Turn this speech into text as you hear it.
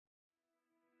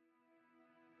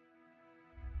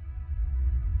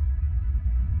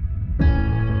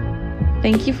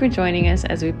Thank you for joining us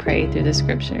as we pray through the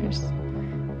scriptures.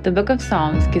 The book of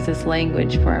Psalms gives us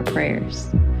language for our prayers.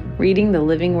 Reading the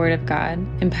living word of God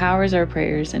empowers our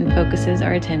prayers and focuses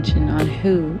our attention on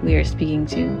who we are speaking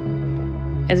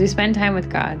to. As we spend time with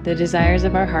God, the desires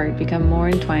of our heart become more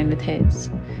entwined with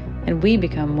His, and we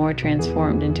become more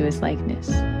transformed into His likeness.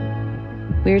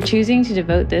 We are choosing to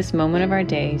devote this moment of our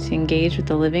day to engage with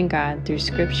the living God through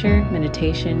scripture,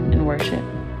 meditation, and worship.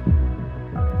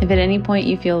 If at any point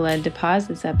you feel led to pause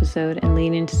this episode and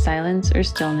lean into silence or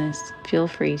stillness, feel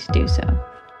free to do so.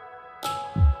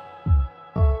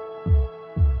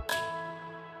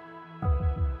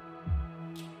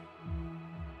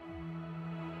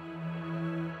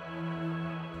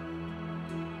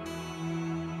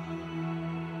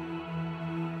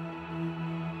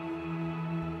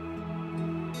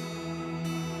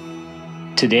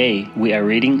 Today we are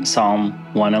reading Psalm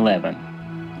 111.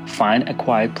 Find a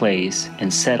quiet place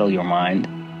and settle your mind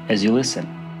as you listen.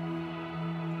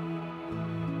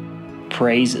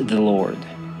 Praise the Lord.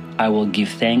 I will give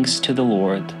thanks to the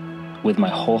Lord with my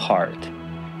whole heart,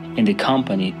 in the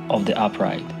company of the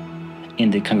upright,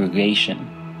 in the congregation.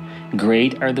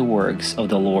 Great are the works of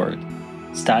the Lord,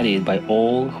 studied by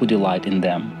all who delight in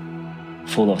them.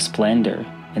 Full of splendor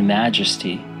and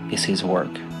majesty is His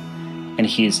work, and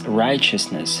His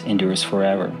righteousness endures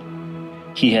forever.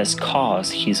 He has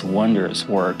caused His wondrous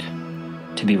work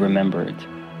to be remembered.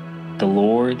 The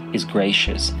Lord is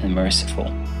gracious and merciful.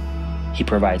 He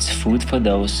provides food for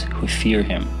those who fear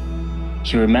Him.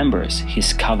 He remembers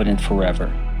His covenant forever.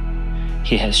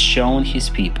 He has shown His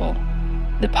people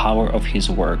the power of His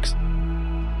works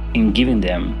in giving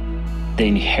them the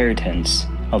inheritance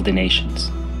of the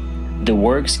nations. The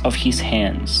works of His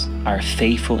hands are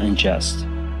faithful and just.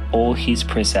 All His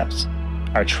precepts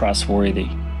are trustworthy.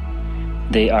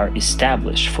 They are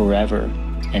established forever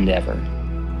and ever,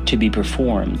 to be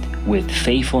performed with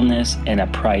faithfulness and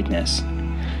uprightness.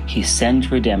 He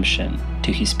sent redemption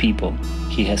to His people.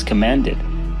 He has commanded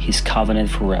His covenant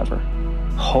forever.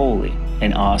 Holy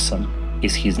and awesome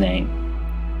is His name.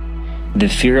 The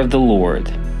fear of the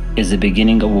Lord is the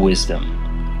beginning of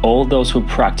wisdom. All those who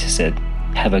practice it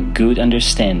have a good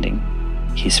understanding.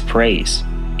 His praise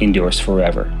endures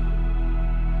forever.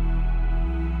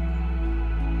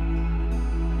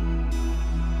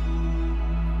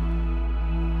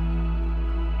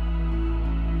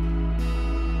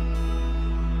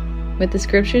 With the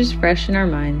scriptures fresh in our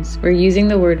minds, we're using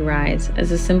the word rise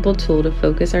as a simple tool to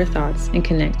focus our thoughts and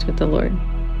connect with the Lord.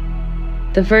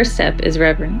 The first step is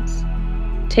reverence.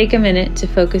 Take a minute to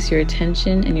focus your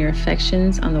attention and your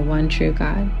affections on the one true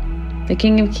God. The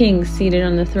King of Kings seated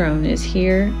on the throne is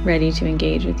here, ready to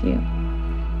engage with you.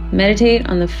 Meditate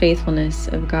on the faithfulness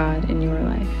of God in your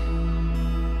life.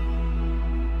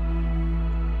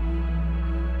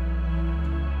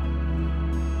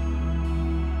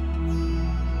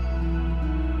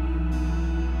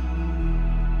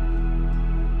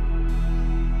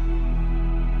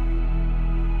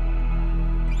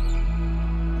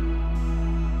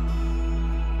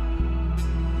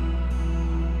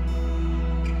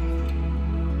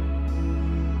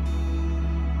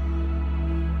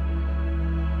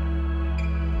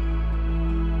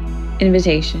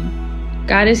 Invitation.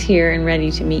 God is here and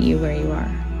ready to meet you where you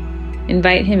are.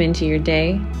 Invite Him into your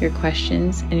day, your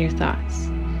questions, and your thoughts.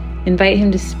 Invite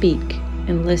Him to speak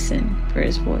and listen for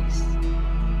His voice.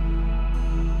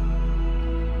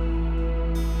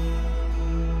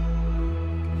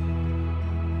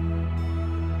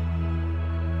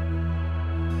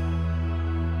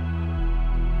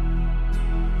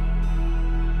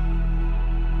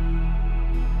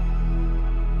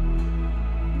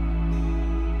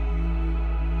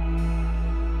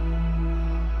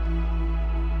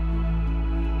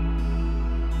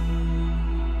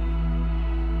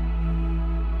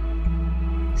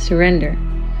 Surrender.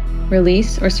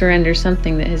 Release or surrender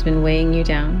something that has been weighing you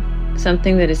down,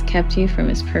 something that has kept you from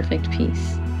His perfect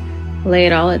peace. Lay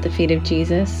it all at the feet of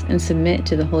Jesus and submit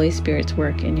to the Holy Spirit's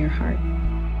work in your heart.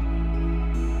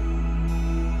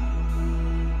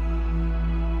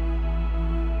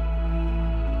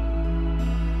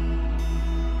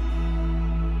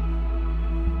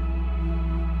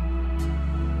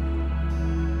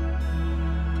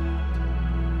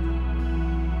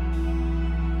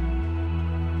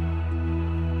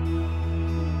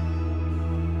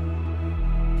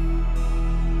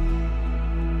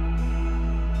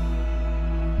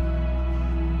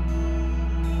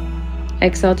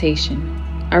 Exaltation.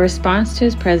 Our response to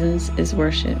His presence is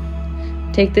worship.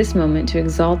 Take this moment to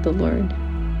exalt the Lord.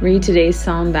 Read today's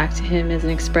psalm back to Him as an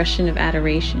expression of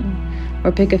adoration,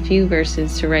 or pick a few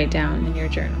verses to write down in your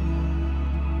journal.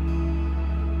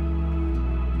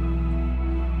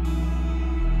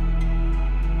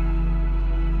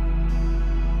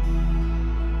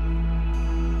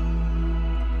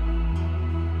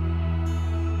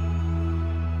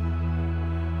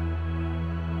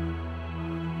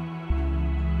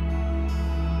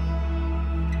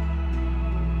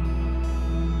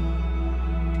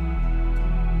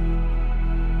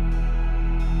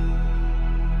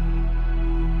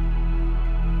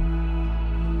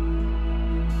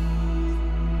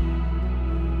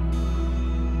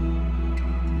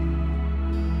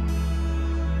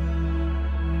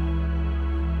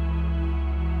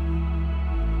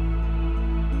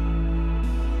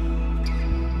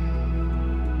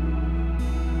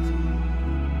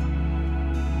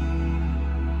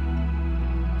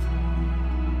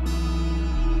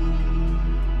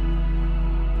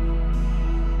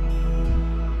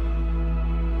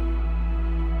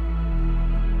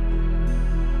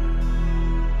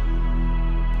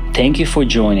 Thank you for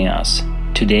joining us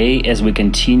today as we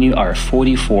continue our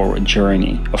 44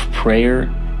 journey of prayer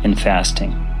and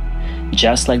fasting.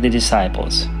 Just like the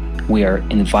disciples, we are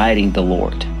inviting the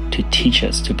Lord to teach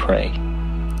us to pray.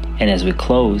 And as we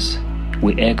close,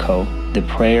 we echo the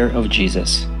prayer of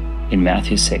Jesus in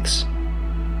Matthew 6.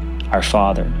 Our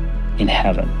Father in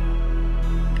heaven,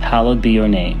 hallowed be your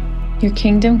name. Your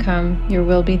kingdom come, your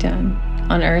will be done,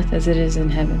 on earth as it is in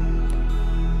heaven.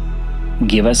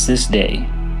 Give us this day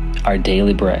our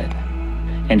daily bread,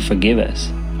 and forgive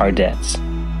us our debts,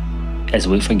 as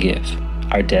we forgive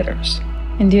our debtors.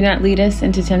 And do not lead us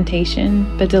into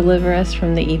temptation, but deliver us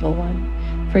from the evil one.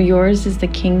 For yours is the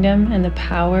kingdom and the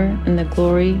power and the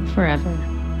glory forever.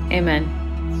 Amen.